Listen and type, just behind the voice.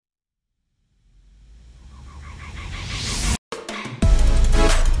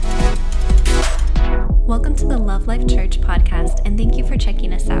the Love Life Church podcast, and thank you for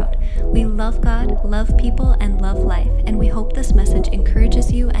checking us out. We love God, love people, and love life, and we hope this message encourages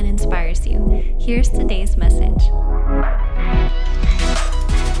you and inspires you. Here's today's message.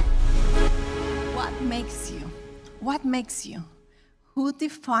 What makes you? What makes you? Who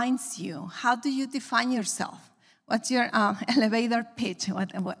defines you? How do you define yourself? What's your elevator pitch?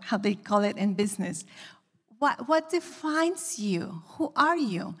 How they call it in business? What defines you? Who are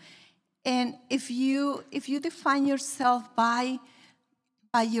you? And if you define yourself by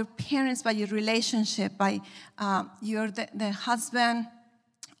your parents, by your relationship, by you're the husband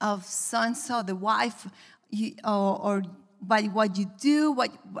of so-and-so, the wife, or by what you do,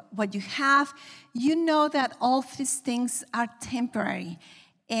 what you have, you know that all these things are temporary.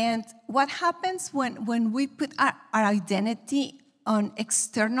 And what happens when we put our identity on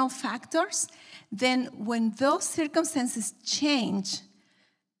external factors, then when those circumstances change,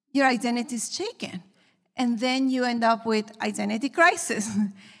 your identity is shaken. And then you end up with identity crisis.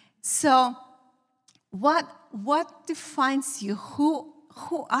 So what defines you?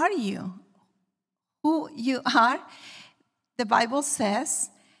 Who are you? Who you are? The Bible says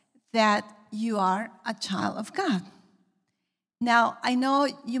that you are a child of God. Now, I know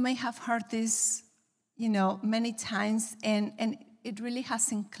you may have heard this, many times, and it really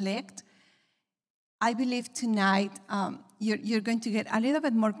hasn't clicked. I believe tonight you're going to get a little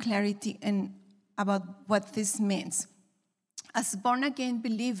bit more clarity about what this means. As born-again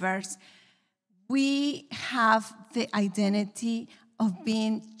believers, we have the identity of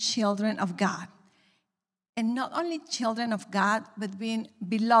being children of God. And not only children of God, but being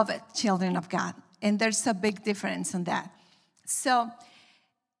beloved children of God. And there's a big difference in that. So,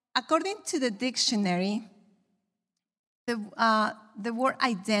 according to the dictionary, the word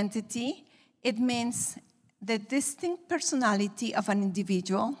identity, it means the distinct personality of an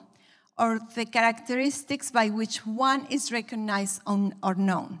individual or the characteristics by which one is recognized or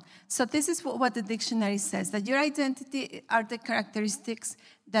known. So this is what the dictionary says, that your identity are the characteristics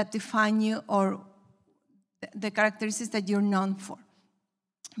that define you or the characteristics that you're known for.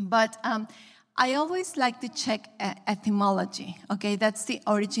 But I always like to check etymology, okay? That's the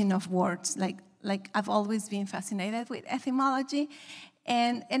origin of words. Like I've always been fascinated with etymology.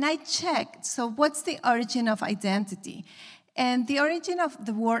 And I checked, so what's the origin of identity? And the origin of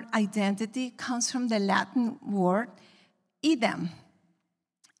the word identity comes from the Latin word idem.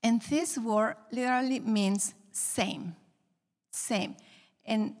 And this word literally means same.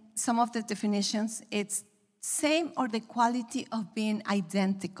 And some of the definitions, it's same or the quality of being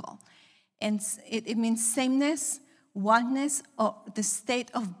identical. And it means sameness, oneness, or the state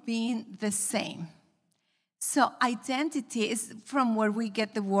of being the same. So identity is from where we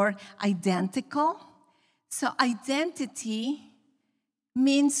get the word identical. So identity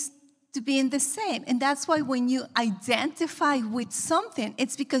means to be in the same. And that's why when you identify with something,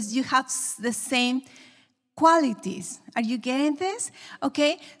 it's because you have the same qualities. Are you getting this?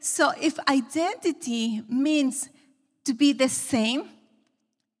 Okay, so if identity means to be the same,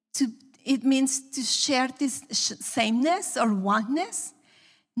 it means to share this sameness or oneness.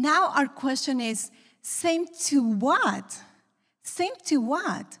 Now our question is, same to what? Same to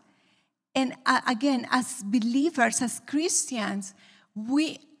what? And again, as believers, as Christians,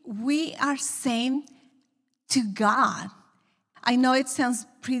 we are same to God. I know it sounds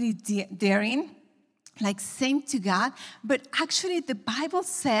pretty daring, like same to God, but actually the Bible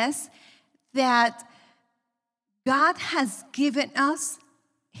says that God has given us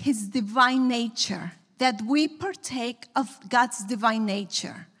His divine nature, that we partake of God's divine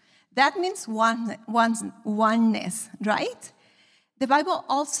nature. That means oneness, right? The Bible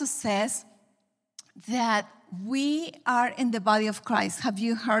also says that we are in the body of Christ. Have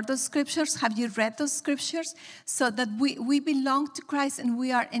you heard those scriptures? Have you read those scriptures? So that we belong to Christ and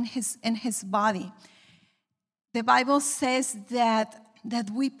we are in his body. The Bible says that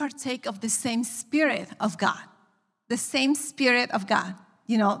we partake of the same Spirit of God. The same Spirit of God.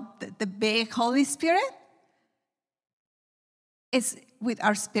 The big Holy Spirit is with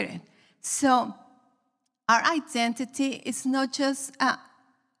our spirit. So our identity is not just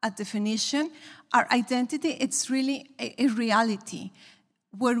a definition. Our identity, it's really a reality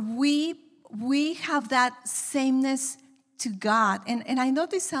where we have that sameness to God. And I know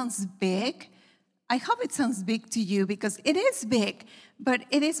this sounds big. I hope it sounds big to you because it is big, but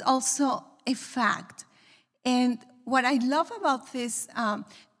it is also a fact. And what I love about this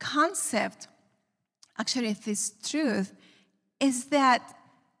concept, actually this truth, is that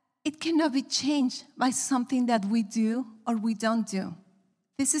it cannot be changed by something that we do or we don't do.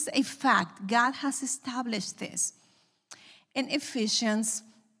 This is a fact. God has established this. In Ephesians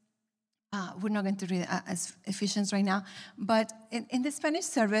we're not going to read as Ephesians right now, but in the Spanish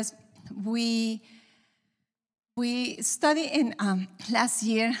service, we studied in last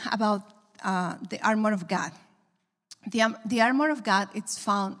year about the armor of God. The armor of God, it's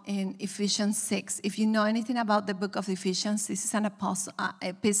found in Ephesians 6. If you know anything about the book of Ephesians, this is an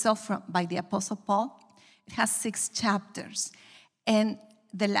epistle by the Apostle Paul. It has 6 chapters. And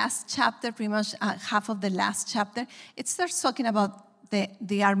the last chapter, pretty much half of the last chapter, it starts talking about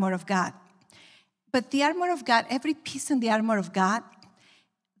the armor of God. But the armor of God, every piece in the armor of God,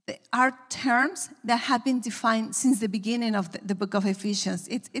 are terms that have been defined since the beginning of the book of Ephesians.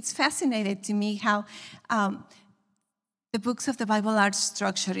 It's fascinating to me how the books of the Bible are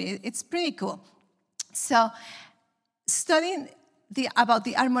structured. It's pretty cool. So, studying about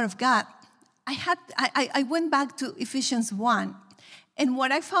the armor of God, I went back to Ephesians 1, and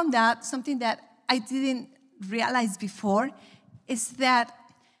what I found out, something that I didn't realize before, is that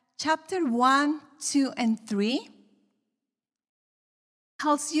chapter 1, 2, and 3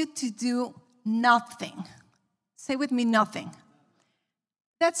 tells you to do nothing. Say with me, nothing.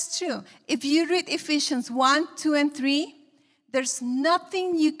 That's true. If you read Ephesians 1, 2, and 3, there's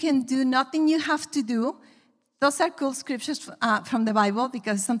nothing you can do, nothing you have to do. Those are cool scriptures from the Bible,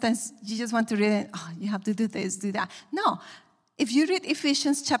 because sometimes you just want to read it, you have to do this, do that. No. If you read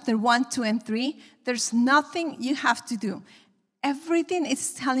Ephesians chapter 1, 2, and 3, there's nothing you have to do. Everything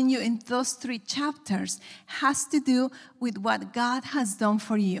it's telling you in those 3 chapters has to do with what God has done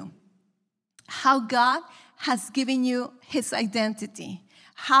for you. How God has given you his identity.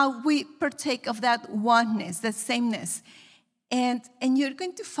 How we partake of that oneness, that sameness. And you're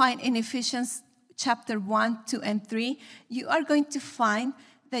going to find in Ephesians chapter 1, 2, and 3, you are going to find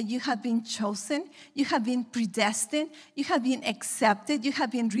that you have been chosen, you have been predestined, you have been accepted, you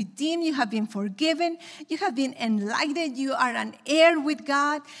have been redeemed, you have been forgiven, you have been enlightened, you are an heir with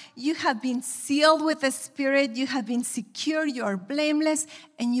God, you have been sealed with the Spirit, you have been secure, you are blameless,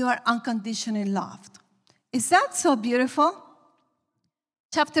 and you are unconditionally loved. Is that so beautiful?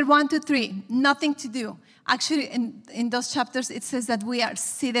 Chapter 1 to 3, nothing to do. Actually, in those chapters, it says that we are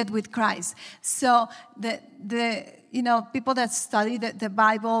seated with Christ. So the people that study the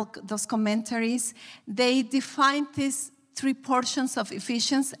Bible, those commentaries, they define these 3 portions of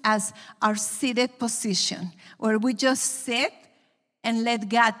Ephesians as our seated position, where we just sit and let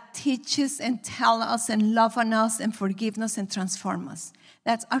God teach us and tell us and love on us and forgive us and transform us.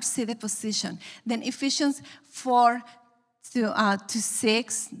 That's our seated position. Then Ephesians 4 to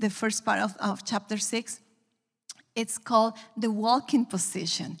 6, the first part of chapter 6, it's called the walking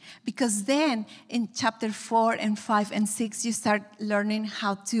position, because then in chapter 4 and 5 and 6, you start learning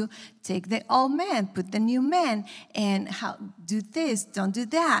how to take the old man, put the new man, and how do this, don't do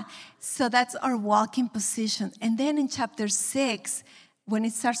that. So that's our walking position. And then in chapter 6, when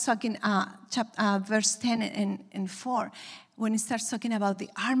it starts talking, verse 10 and 4, when it starts talking about the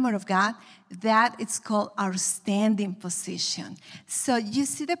armor of God, that it's called our standing position. So you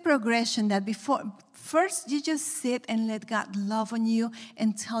see the progression that first, you just sit and let God love on you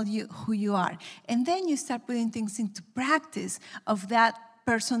and tell you who you are. And then you start putting things into practice of that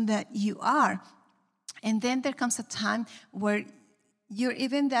person that you are. And then there comes a time where you're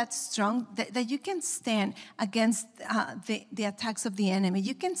even that strong that you can stand against the attacks of the enemy.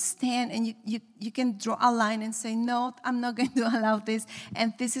 You can stand and you can draw a line and say, no, I'm not going to allow this,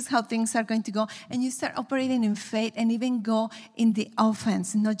 and this is how things are going to go. And you start operating in faith and even go in the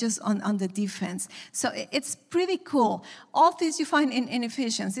offense, not just on the defense. So it's pretty cool. All this you find in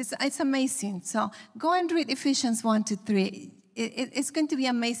Ephesians. It's amazing. So go and read Ephesians 1 to 3. It's going to be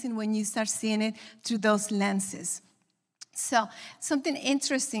amazing when you start seeing it through those lenses. So something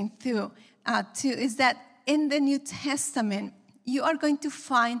interesting too is that in the New Testament, you are going to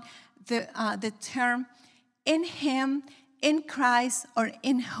find the term in him, in Christ, or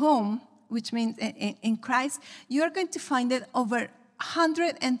in whom, which means in Christ. You are going to find it over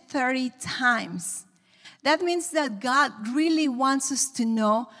 130 times. That means that God really wants us to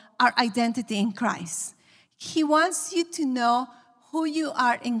know our identity in Christ. He wants you to know who you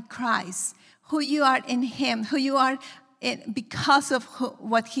are in Christ, who you are in him, who you are because of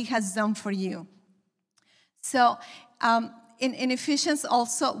what he has done for you. So in Ephesians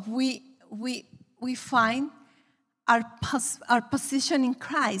also, we find our position in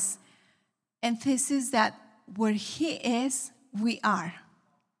Christ. And this is that where he is, we are.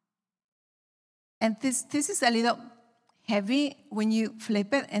 And this is a little heavy when you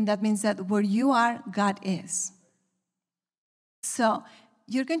flip it, and that means that where you are, God is. So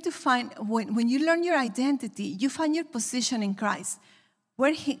you're going to find, when you learn your identity, you find your position in Christ.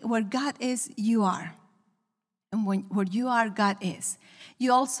 Where God is, you are. And where you are, God is.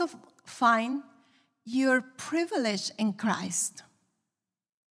 You also find your privilege in Christ.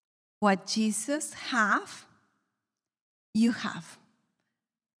 What Jesus have, you have.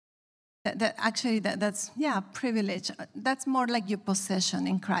 That's privilege. That's more like your possession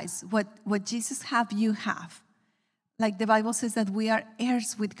in Christ. What Jesus have, you have. Like the Bible says that we are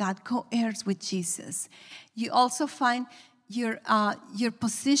heirs with God, co-heirs with Jesus. You also find your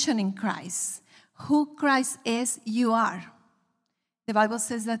position in Christ. Who Christ is, you are. The Bible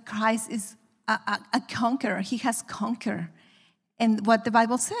says that Christ is a conqueror. He has conquered. And what the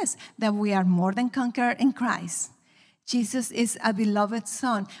Bible says, that we are more than conqueror in Christ. Jesus is a beloved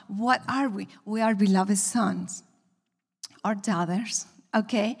son. What are we? We are beloved sons or daughters,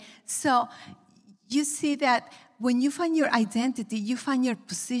 okay? So you see that when you find your identity, you find your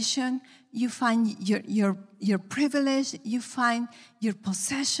position, you find your privilege, you find your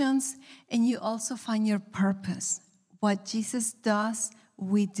possessions, and you also find your purpose. What Jesus does,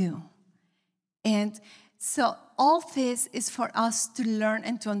 we do. And so all this is for us to learn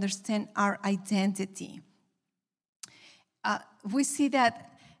and to understand our identity. We see that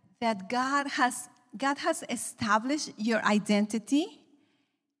God has established your identity,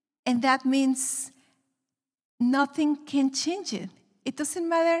 and that means nothing can change it. It doesn't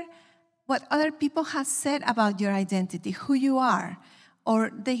matter what other people have said about your identity, who you are,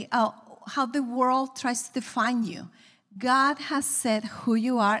 or how the world tries to define you. God has said who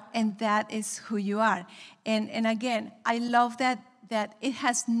you are, and that is who you are. And again, I love that it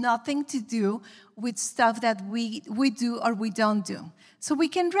has nothing to do with stuff that we do or we don't do. So we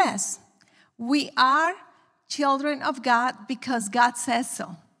can rest. We are children of God because God says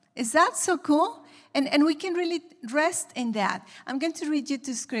so. Is that so cool? And we can really rest in that. I'm going to read you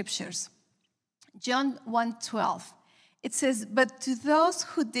two scriptures. John 1:12. It says, "But to those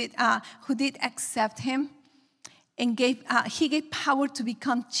who did accept him, and he gave power to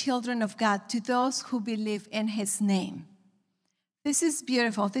become children of God, to those who believe in his name." This is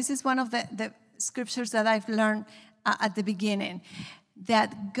beautiful. This is one of the scriptures that I've learned at the beginning,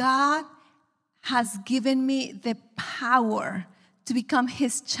 that God has given me the power to become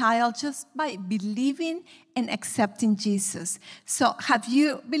his child just by believing and accepting Jesus. So have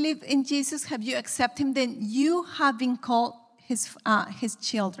you believed in Jesus? Have you accepted him? Then you have been called his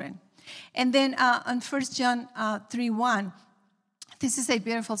children. And then on 1 John 3:1, this is a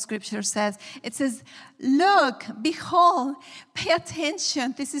beautiful scripture. It says, "Look, behold, pay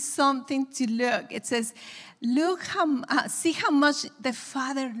attention." This is something to look. It says, see how much the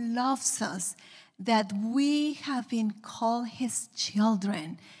Father loves us, that we have been called his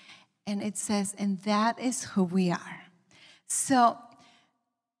children. And it says, and that is who we are. So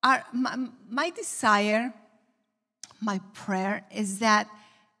my desire, my prayer is that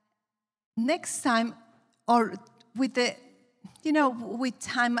next time, or with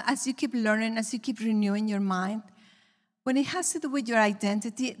time, as you keep learning, as you keep renewing your mind, when it has to do with your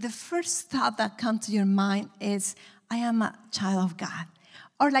identity, the first thought that comes to your mind is, I am a child of God.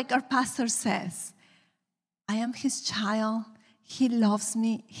 Or like our pastor says, I am his child. He loves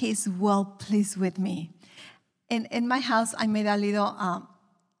me. He is well pleased with me. In my house, I made a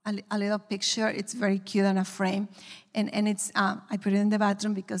little picture. It's very cute on a frame. And it's I put it in the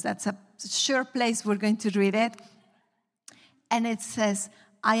bathroom because that's a sure place we're going to read it. And it says,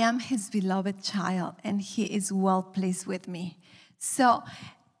 I am his beloved child, and he is well pleased with me. So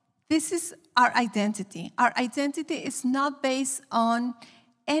this is our identity. Our identity is not based on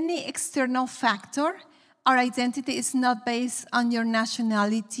any external factor. Our identity is not based on your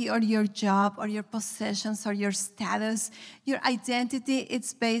nationality or your job or your possessions or your status. Your identity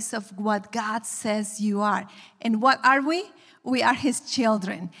is based on what God says you are. And what are we? We are his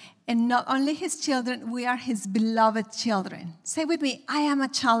children. And not only his children, we are his beloved children. Say with me, I am a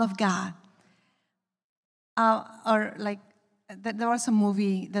child of God. Or like, there was a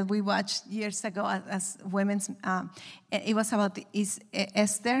movie that we watched years ago as women's, it was about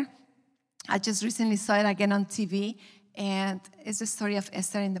Esther. I just recently saw it again on TV, and it's the story of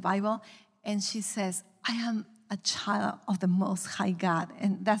Esther in the Bible. And she says, I am a child of the Most High God.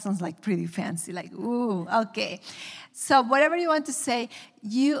 And that sounds like pretty fancy, like, ooh, okay. So whatever you want to say,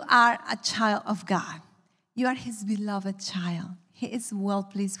 you are a child of God. You are his beloved child. He is well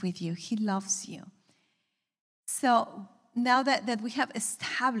pleased with you. He loves you. So now that we have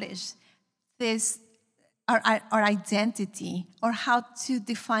established this, our identity, or how to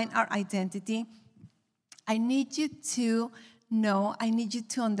define our identity, I need you to know, I need you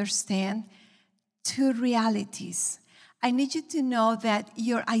to understand two realities. I need you to know that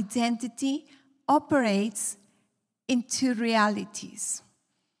your identity operates in two realities.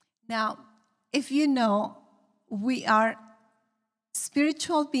 Now, if you know, we are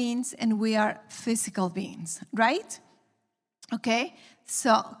spiritual beings and we are physical beings, right? Okay,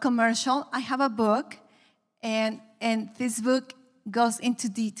 so commercial, I have a book, and this book goes into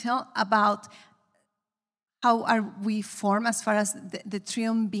detail about how are we formed as far as the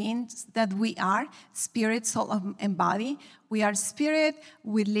triune beings that we are, spirit, soul, and body. We are spirit,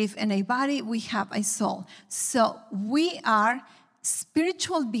 we live in a body, we have a soul. So we are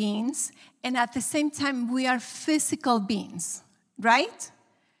spiritual beings, and at the same time, we are physical beings, right?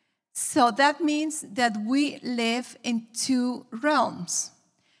 So that means that we live in two realms.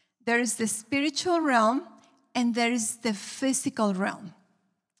 There is the spiritual realm, and there is the physical realm.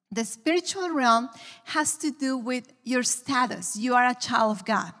 The spiritual realm has to do with your status. You are a child of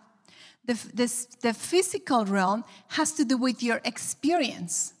God. The physical realm has to do with your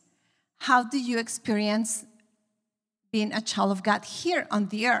experience. How do you experience being a child of God here on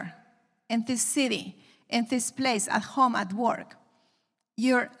the earth, in this city, in this place, at home, at work?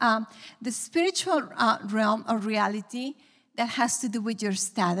 The spiritual realm or reality that has to do with your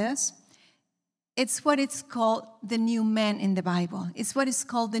status, it's what it's called the new man in the Bible. It's what is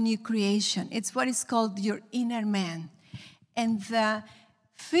called the new creation. It's what is called your inner man. And the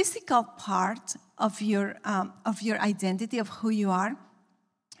physical part of your identity, of who you are,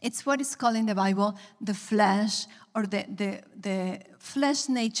 it's what is called in the Bible the flesh, or the flesh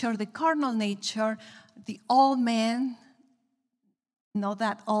nature, the carnal nature, the old man. Know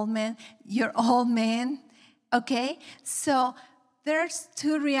that old man? Your old man. Okay? So there's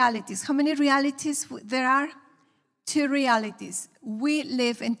two realities. How many realities there are? Two realities. We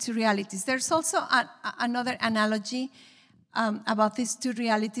live in two realities. There's also another analogy about these two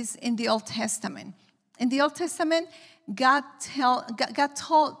realities in the Old Testament. In the Old Testament, God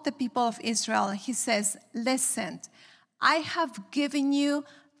told the people of Israel, he says, listen, I have given you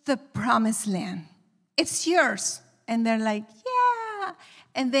the promised land. It's yours. And they're like, yeah.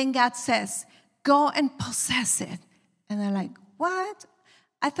 And then God says, go and possess it. And they're like, what?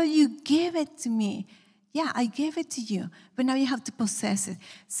 I thought you gave it to me. Yeah, I gave it to you, but now you have to possess it.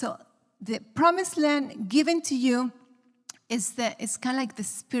 So the promised land given to you is kind of like the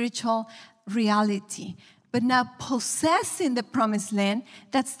spiritual reality. But now possessing the promised land,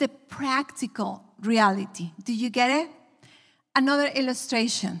 that's the practical reality. Do you get it? Another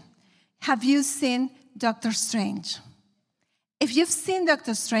illustration. Have you seen Doctor Strange? If you've seen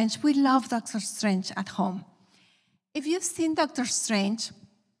Doctor Strange, we love Doctor Strange at home. If you've seen Doctor Strange,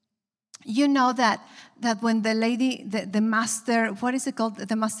 you know that when the lady, the master, what is it called?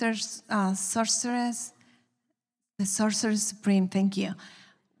 The master's sorceress? The sorceress supreme, thank you.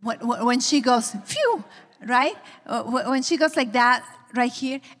 When she goes, phew, right? When she goes like that, right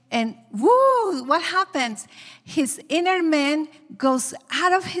here, and woo, what happens? His inner man goes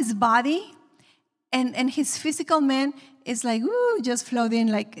out of his body, and his physical man is like, woo, just floating,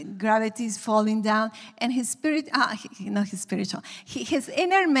 like gravity is falling down. And his spirit, not his spiritual, his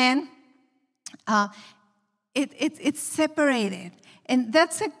inner man, it's separated. And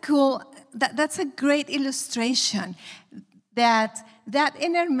that's that's a great illustration that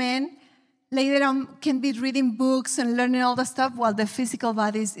inner man later on can be reading books and learning all the stuff while the physical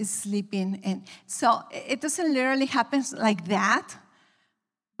body is sleeping. And so it doesn't literally happen like that.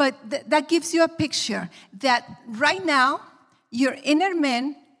 But that gives you a picture that right now, your inner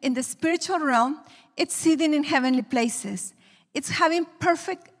man in the spiritual realm, it's sitting in heavenly places. It's having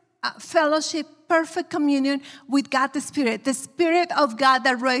perfect fellowship, perfect communion with God the Spirit of God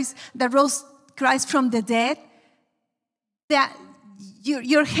that rose Christ from the dead, that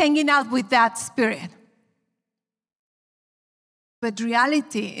you're hanging out with that Spirit. But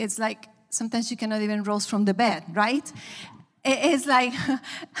reality is like, sometimes you cannot even rise from the bed, right? It's like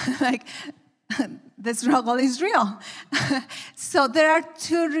the struggle is real. So there are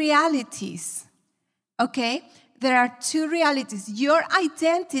two realities, okay? There are two realities. Your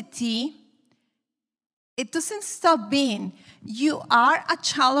identity, it doesn't stop being. You are a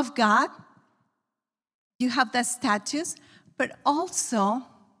child of God. You have that status. But also,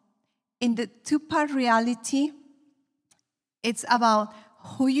 in the two-part reality, it's about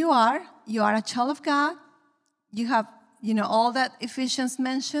who you are. You are a child of God. You have all that Ephesians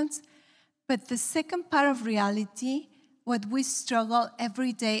mentions. But the second part of reality, what we struggle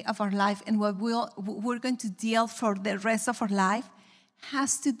every day of our life and what we're going to deal for the rest of our life,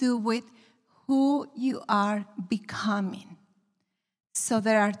 has to do with who you are becoming. So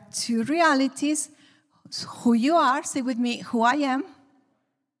there are two realities. Who you are, say with me, who I am.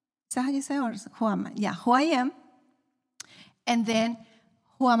 Is that how you say, or who am I? Yeah, who I am. And then,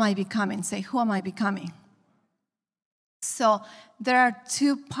 who am I becoming? Say, who am I becoming? So there are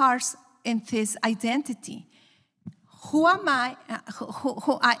two parts in this identity. who am I,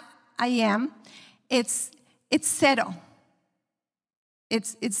 who I am, it's settled.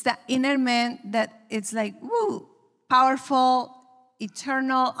 It's the inner man that it's like, woo, powerful,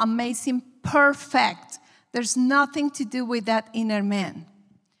 eternal, amazing, perfect. There's nothing to do with that inner man.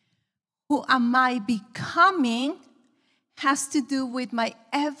 Who am I becoming has to do with my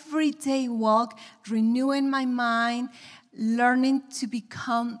everyday walk, renewing my mind, learning to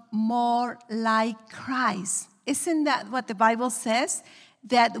become more like Christ. Isn't that what the Bible says?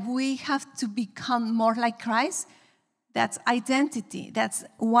 That we have to become more like Christ? That's identity, that's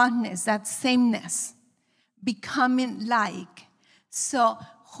oneness, that's sameness, becoming like. So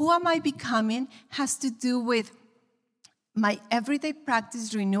who am I becoming has to do with my everyday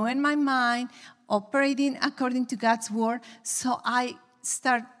practice, renewing my mind, operating according to God's word, so I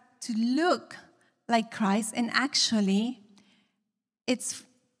start to look like Christ, and actually it's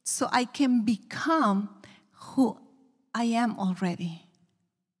so I can become who I am already.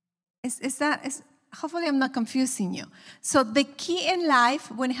 Hopefully I'm not confusing you. So the key in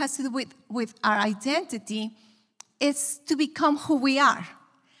life, when it has to do with our identity, is to become who we are.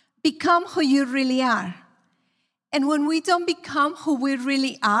 Become who you really are. And when we don't become who we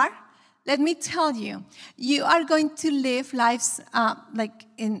really are, let me tell you, you are going to live lives like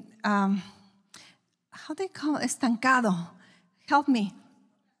in, how do you call it? Estancado. Help me.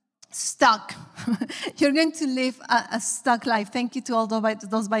 Stuck. You're going to live a stuck life. Thank you to all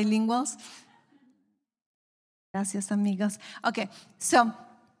those bilinguals. Gracias, amigos. Okay, so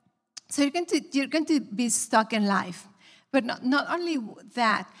you're going to be stuck in life. But not only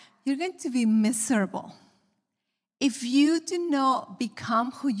that, you're going to be miserable. If you do not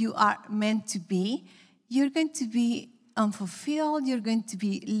become who you are meant to be, you're going to be unfulfilled, you're going to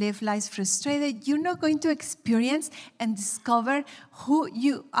live lives frustrated, you're not going to experience and discover who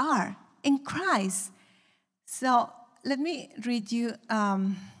you are in Christ. So let me read you, let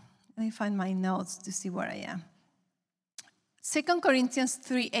me find my notes to see where I am. 2 Corinthians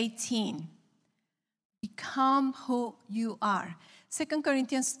 3:18. Become who you are. 2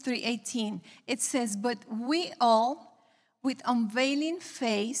 Corinthians 3:18. It says, but we all, with unveiling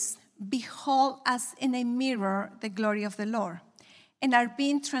face, behold as in a mirror the glory of the Lord, and are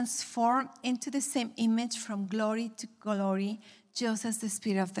being transformed into the same image from glory to glory, just as the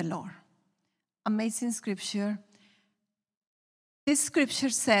Spirit of the Lord. Amazing scripture. This scripture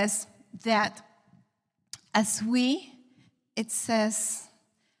says that as we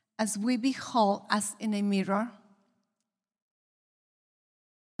behold as in a mirror.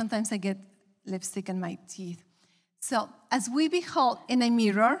 Sometimes I get lipstick in my teeth. So, as we behold in a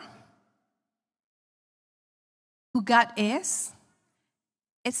mirror who God is,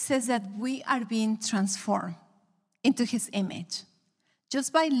 it says that we are being transformed into His image.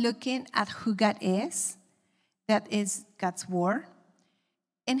 Just by looking at who God is, that is God's Word.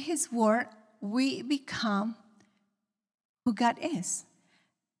 In His Word, we become who God is.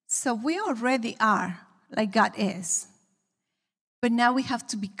 So we already are like God is. But now we have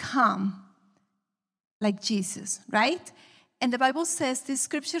to become like Jesus, right? And the Bible says, this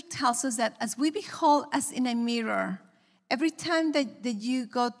scripture tells us that as we behold as in a mirror, every time that you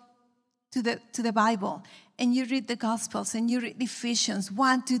go to the Bible and you read the Gospels and you read Ephesians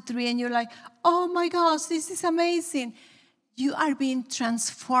 1, 2, 3, and you're like, oh my gosh, this is amazing. You are being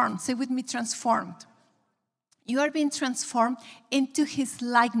transformed. Say with me, transformed. You are being transformed into His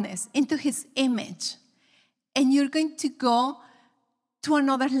likeness, into His image. And you're going to go to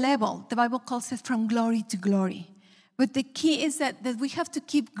another level. The Bible calls it from glory to glory. But the key is that we have to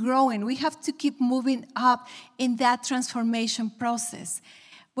keep growing. We have to keep moving up in that transformation process.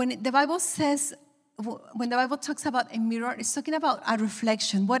 When the Bible talks about a mirror, it's talking about a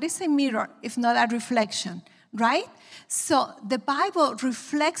reflection. What is a mirror if not a reflection, right? So the Bible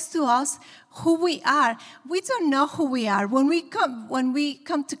reflects to us who we are. We don't know who we are. When we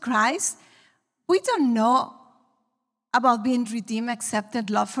come to Christ, we don't know about being redeemed, accepted,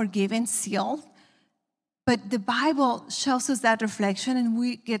 loved, forgiven, sealed. But the Bible shows us that reflection, and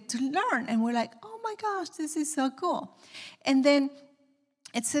we get to learn. And we're like, oh my gosh, this is so cool. And then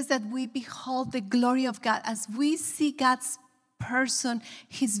it says that we behold the glory of God as we see God's person,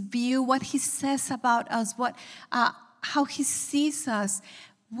 His view, what He says about us, how He sees us.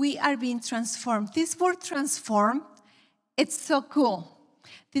 We are being transformed. This word transform, it's so cool.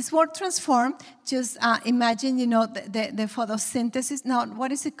 This word transform, just imagine, the photosynthesis. No,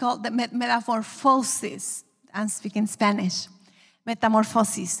 what is it called? The metamorphosis. I'm speaking Spanish.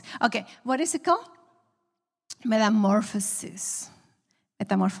 Metamorphosis. Okay, what is it called? Metamorphosis.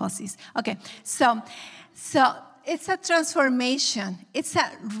 Okay, so it's a transformation. It's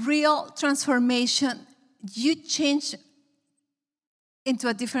a real transformation. you change into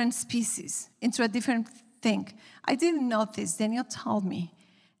a different species, into a different thing. I didn't know this. Daniel told me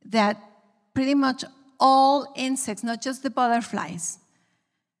that pretty much all insects, not just the butterflies,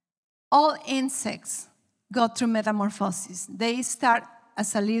 all insects go through metamorphosis. They start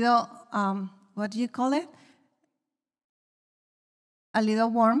as a little, what do you call it? A little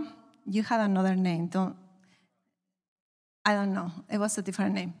worm. You had another name. I don't know. It was a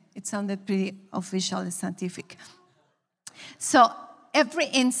different name. It sounded pretty official and scientific. So every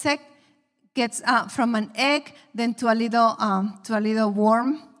insect gets from an egg, then to a little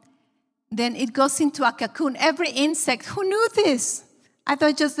worm. Then it goes into a cocoon. Every insect, who knew this? I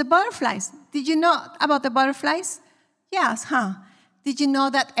thought just the butterflies. Did you know about the butterflies? Yes, huh? Did you know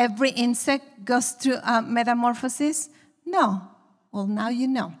that every insect goes through metamorphosis? No. Well, now you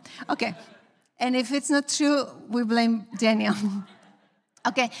know. Okay. And if it's not true, we blame Daniel.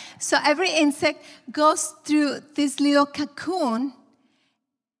 Okay. So every insect goes through this little cocoon,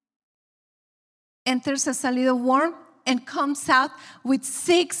 enters as a little worm, and comes out with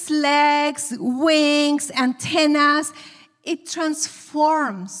 6 legs, wings, antennas. It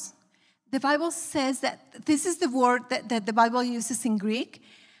transforms. The Bible says that this is the word that the Bible uses in Greek.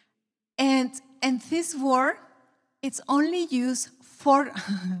 And this word, it's only used 4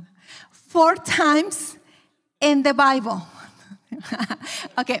 times in the Bible.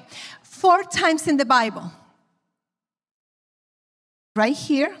 Okay, 4 times in the Bible. Right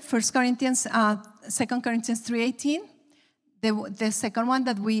here, 2 Corinthians 3:18. The second one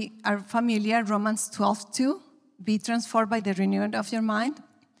that we are familiar, Romans 12:2, be transformed by the renewing of your mind.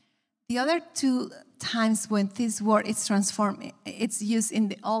 The other 2 times when this word is transformed, it's used in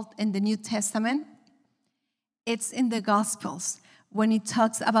the Old and the New Testament. It's in the Gospels when it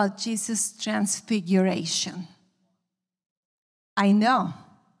talks about Jesus' transfiguration. I know.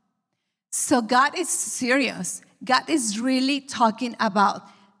 So God is serious. God is really talking about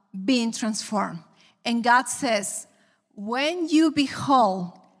being transformed. And God says, when you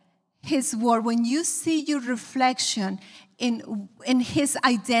behold His word, when you see your reflection in His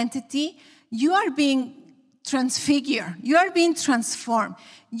identity, you are being transfigured. You are being transformed.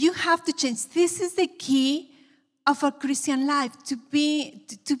 You have to change. This is the key of a Christian life, to be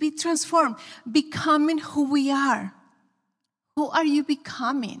transformed, becoming who we are. Who are you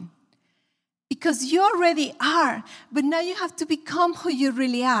becoming? Because you already are, but now you have to become who you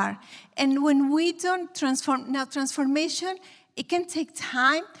really are. And when we don't transform, now transformation, it can take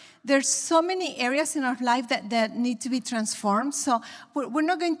time. There's so many areas in our life that need to be transformed. So we're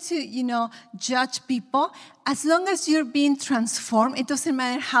not going to, judge people. As long as you're being transformed, it doesn't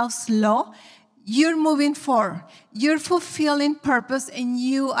matter how slow, you're moving forward. You're fulfilling purpose, and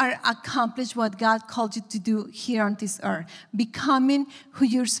you are accomplishing what God called you to do here on this earth, becoming who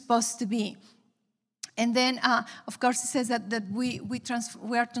you're supposed to be. And then, of course, it says that we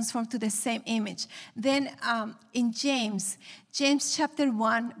are transformed to the same image. Then in James chapter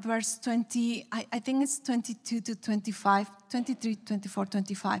 1, verse 20, I think it's 22 to 25, 23, 24,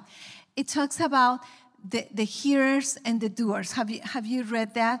 25. It talks about the hearers and the doers. Have you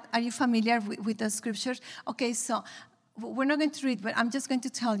read that? Are you familiar with the scriptures? Okay, so we're not going to read, but I'm just going to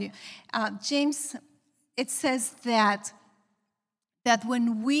tell you. James, it says that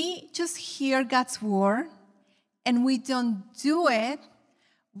when we just hear God's word and we don't do it,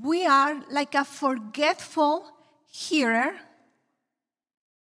 we are like a forgetful hearer.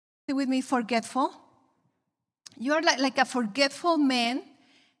 Say with me, forgetful. You are like a forgetful man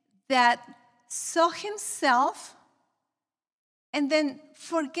that saw himself and then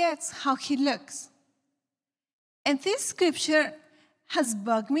forgets how he looks. And this scripture has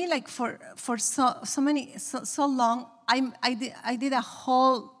bugged me like for so long. I did a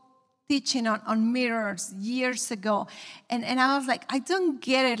whole teaching on mirrors years ago, and I was like, I don't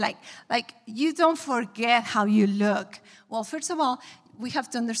get it. Like you don't forget how you look. Well, first of all, we have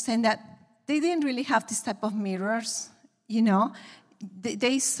to understand that they didn't really have this type of mirrors.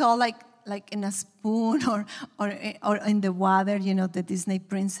 They saw like in a spoon or in the water. The Disney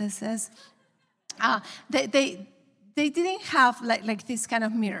princesses. They didn't have like these kind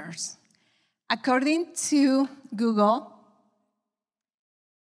of mirrors. According to Google,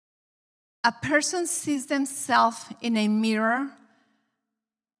 a person sees themselves in a mirror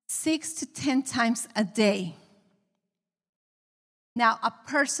 6 to 10 times a day. Now, a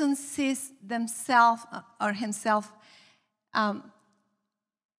person sees themselves or himself, a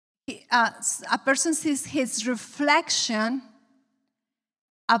person sees his reflection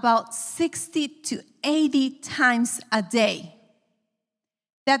about 60 to 80 times a day.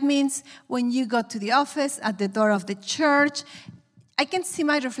 That means when you go to the office, at the door of the church, I can see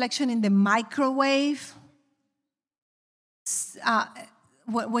my reflection in the microwave.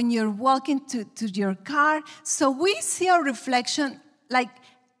 when you're walking to your car. So we see our reflection like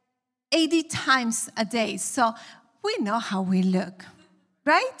 80 times a day. So we know how we look,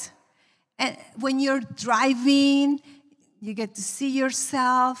 right? And when you're driving, you get to see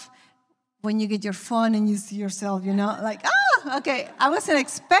yourself. When you get your phone and you see yourself, like, okay, I wasn't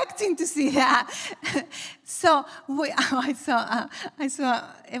expecting to see that. So I saw,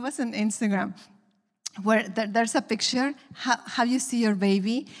 it was on Instagram, where there's a picture, how you see your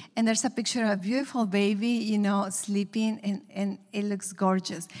baby, and there's a picture of a beautiful baby, sleeping, and it looks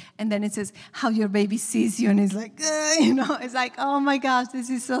gorgeous. And then it says how your baby sees you, and it's like, it's like, oh my gosh,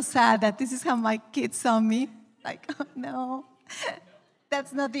 this is so sad that this is how my kids saw me. Like, oh no.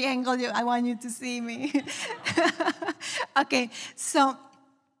 That's not the angle I want you to see me. Okay, so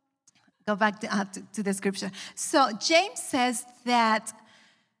go back to the scripture. So James says that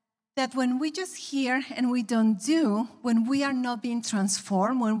when we just hear and we don't do, when we are not being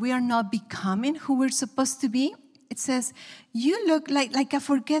transformed, when we are not becoming who we're supposed to be, it says, you look like a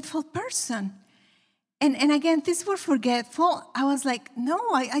forgetful person. And again, this word forgetful, I was like, no,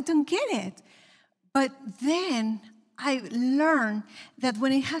 I don't get it. But then I learned that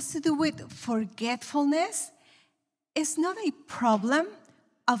when it has to do with forgetfulness, it's not a problem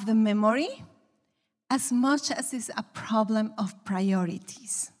of the memory as much as it's a problem of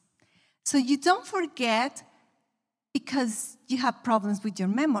priorities. So you don't forget because you have problems with your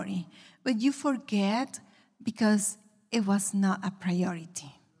memory, but you forget because it was not a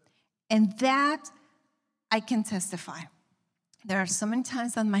priority. And that I can testify. There are so many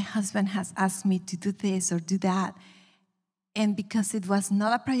times that my husband has asked me to do this or do that, and because it was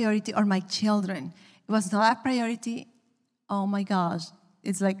not a priority, or my children, it was not a priority, oh my gosh,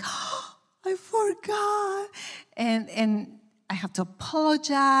 it's like, oh, I forgot. And I have to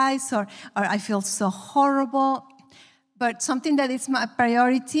apologize, or I feel so horrible. But something that is my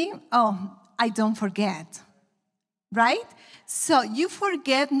priority, I don't forget, right? So you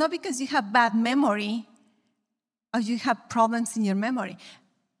forget not because you have bad memory or you have problems in your memory.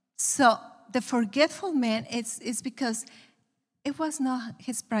 So the forgetful man is because it was not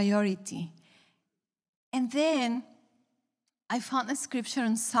his priority. And then I found a scripture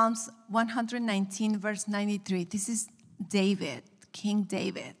in Psalms 119, verse 93. This is David, King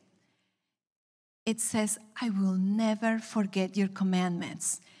David. It says, I will never forget your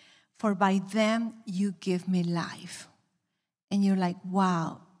commandments, for by them you give me life. And you're like,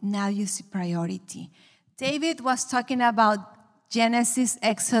 wow, now you see priority. David was talking about Genesis,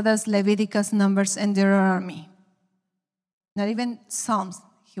 Exodus, Leviticus, Numbers, and Deuteronomy. Not even Psalms.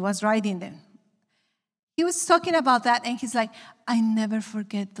 He was writing them. He was talking about that, and he's like, I never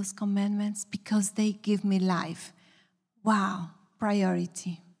forget those commandments because they give me life. Wow,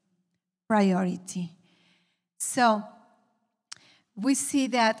 priority. So we see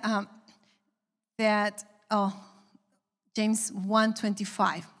that James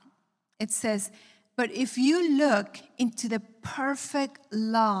 1:25, it says, but if you look into the perfect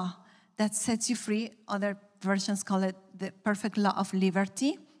law that sets you free, other versions call it the perfect law of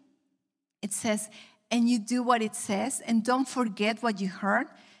liberty. It says, and you do what it says, and don't forget what you heard,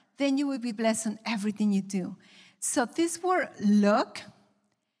 then you will be blessed on everything you do. So this word look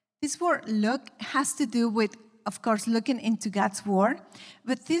has to do with, of course, looking into God's word.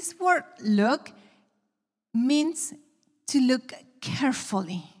 But this word look means to look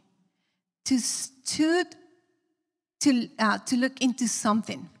carefully, to look into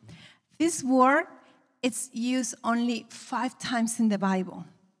something. This word, it's used only 5 times in the Bible.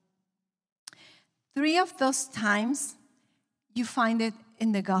 3 of those times, you find it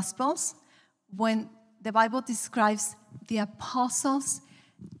in the Gospels when the Bible describes the apostles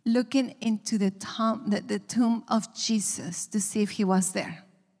looking into the tomb of Jesus to see if he was there.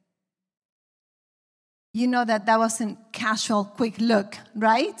 You know that wasn't casual, quick look,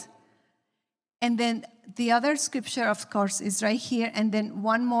 right? And then the other scripture, of course, is right here. And then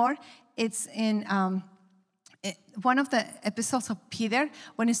one more, it's in one of the epistles of Peter,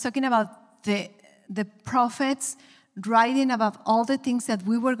 when he's talking about the prophets writing about all the things that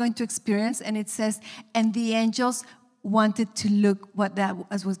we were going to experience. And it says, and the angels wanted to look what that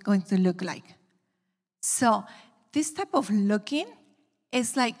was going to look like. So this type of looking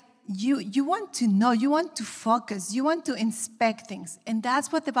is like you want to know, you want to focus, you want to inspect things. And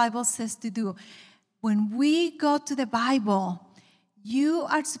that's what the Bible says to do. When we go to the Bible, you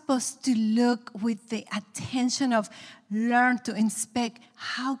are supposed to look with the attention of learn to inspect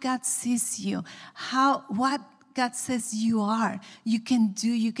how God sees you, what God says you are, you can do,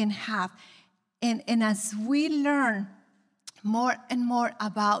 you can have. And as we learn more and more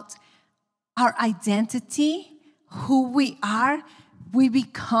about our identity, who we are, we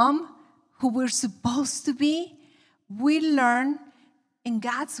become who we're supposed to be. We learn in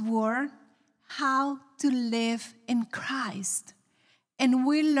God's word how to live in Christ. And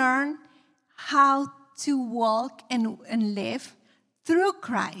we learn how to walk and live through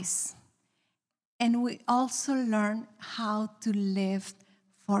Christ. And we also learn how to live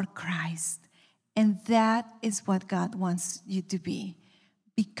for Christ. And that is what God wants you to be.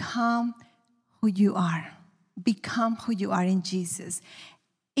 Become who you are. Become who you are in Jesus.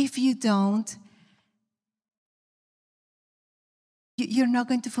 If you don't, you're not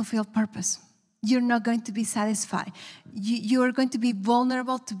going to fulfill purpose. You're not going to be satisfied. You are going to be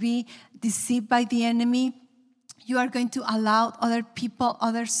vulnerable to be deceived by the enemy. You are going to allow other people,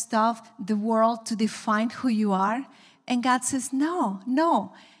 other stuff, the world to define who you are. And God says,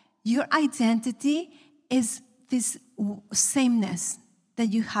 no. Your identity is this sameness that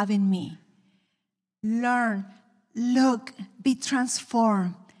you have in me. Learn, look, be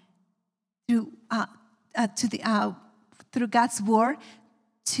transformed through God's word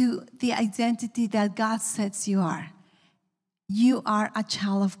to the identity that God says you are. You are a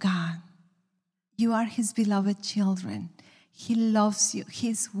child of God. You are his beloved children. He loves you.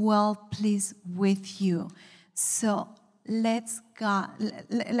 He's well pleased with you. So let's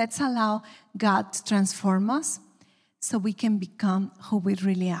allow God to transform us so we can become who we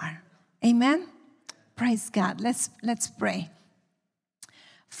really are. Amen? Praise God. Let's pray.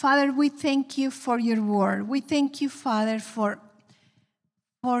 Father, we thank you for your word. We thank you, Father, for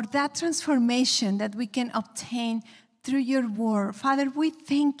that transformation that we can obtain through your word. Father, we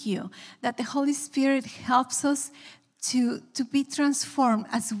thank you that the Holy Spirit helps us to be transformed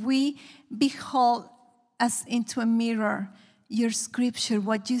as we behold as into a mirror your scripture,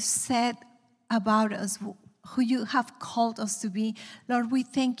 what you said about us, who you have called us to be. Lord, we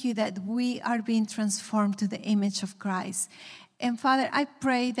thank you that we are being transformed to the image of Christ. And Father, I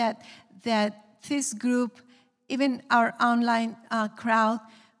pray that this group, even our online crowd,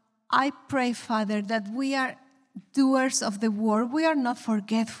 I pray, Father, that we are doers of the word. We are not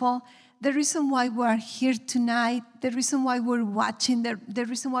forgetful. The reason why we are here tonight, the reason why we're watching, the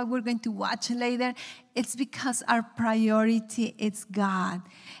reason why we're going to watch later, it's because our priority is God.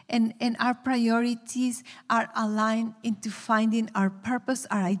 And our priorities are aligned into finding our purpose,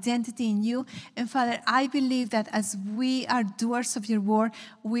 our identity in you. And Father, I believe that as we are doers of your word,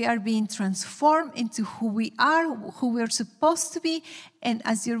 we are being transformed into who we are, who we're supposed to be. And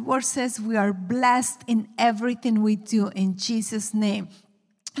as your word says, we are blessed in everything we do in Jesus' name.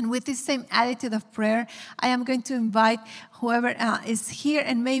 And with this same attitude of prayer, I am going to invite whoever is here,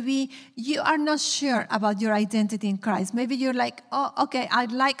 and maybe you are not sure about your identity in Christ. Maybe you're like, oh, okay, I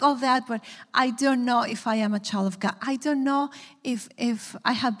like all that, but I don't know if I am a child of God. I don't know if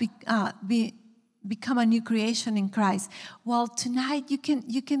I have become a new creation in Christ. Well, tonight you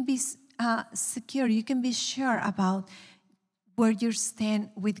can be secure. You can be sure about where you stand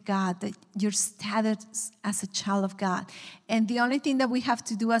with God, that your status as a child of God. And the only thing that we have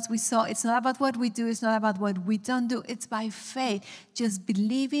to do, as we saw, it's not about what we do, it's not about what we don't do, it's by faith, just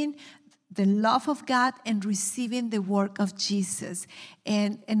believing the love of God and receiving the work of Jesus.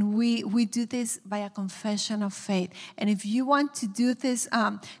 And we do this by a confession of faith. And if you want to do this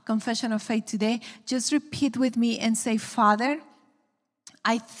confession of faith today, just repeat with me and say, Father,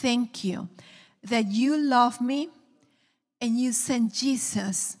 I thank you that you love me and you sent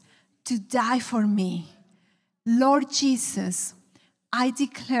Jesus to die for me. Lord Jesus, I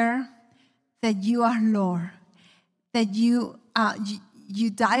declare that you are Lord, that you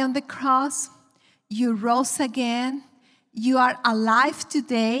died on the cross, you rose again, you are alive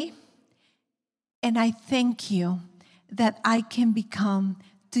today, and I thank you that I can become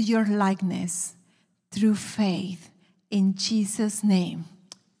to your likeness through faith. In Jesus' name,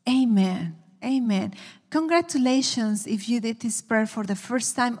 amen. Amen. Congratulations if you did this prayer for the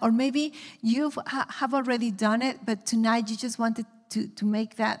first time, or maybe you have already done it, but tonight you just wanted to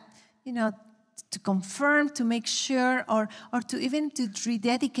make that, to confirm, to make sure, or to even to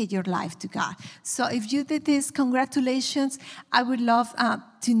rededicate your life to God. So if you did this, congratulations. I would love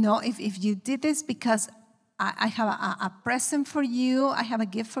to know if you did this, because I have a present for you. I have a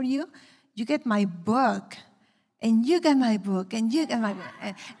gift for you. You get my book. And you get my book, and you get my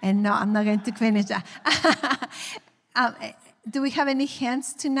book. And no, I'm not going to finish that. Do we have any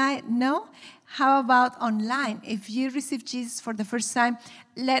hands tonight? No? How about online? If you received Jesus for the first time,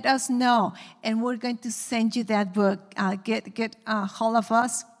 let us know, and we're going to send you that book. Get a hold of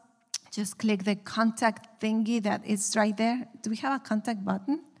us. Just click the contact thingy that is right there. Do we have a contact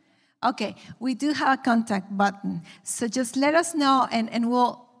button? Okay, we do have a contact button. So just let us know, and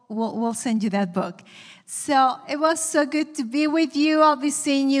we'll we'll send you that book. So it was so good to be with you. I'll be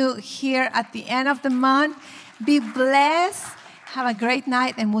seeing you here at the end of the month. Be blessed. Have a great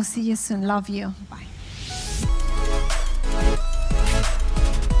night, and we'll see you soon. Love you. Bye.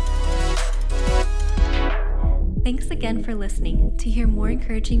 Thanks again for listening. To hear more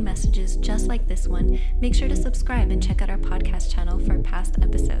encouraging messages just like this one, make sure to subscribe and check out our podcast channel for past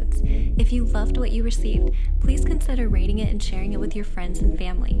episodes. If you loved what you received, please consider rating it and sharing it with your friends and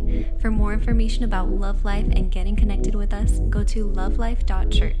family. For more information about Love Life and getting connected with us, go to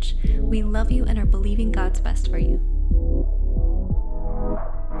lovelife.church. We love you and are believing God's best for you.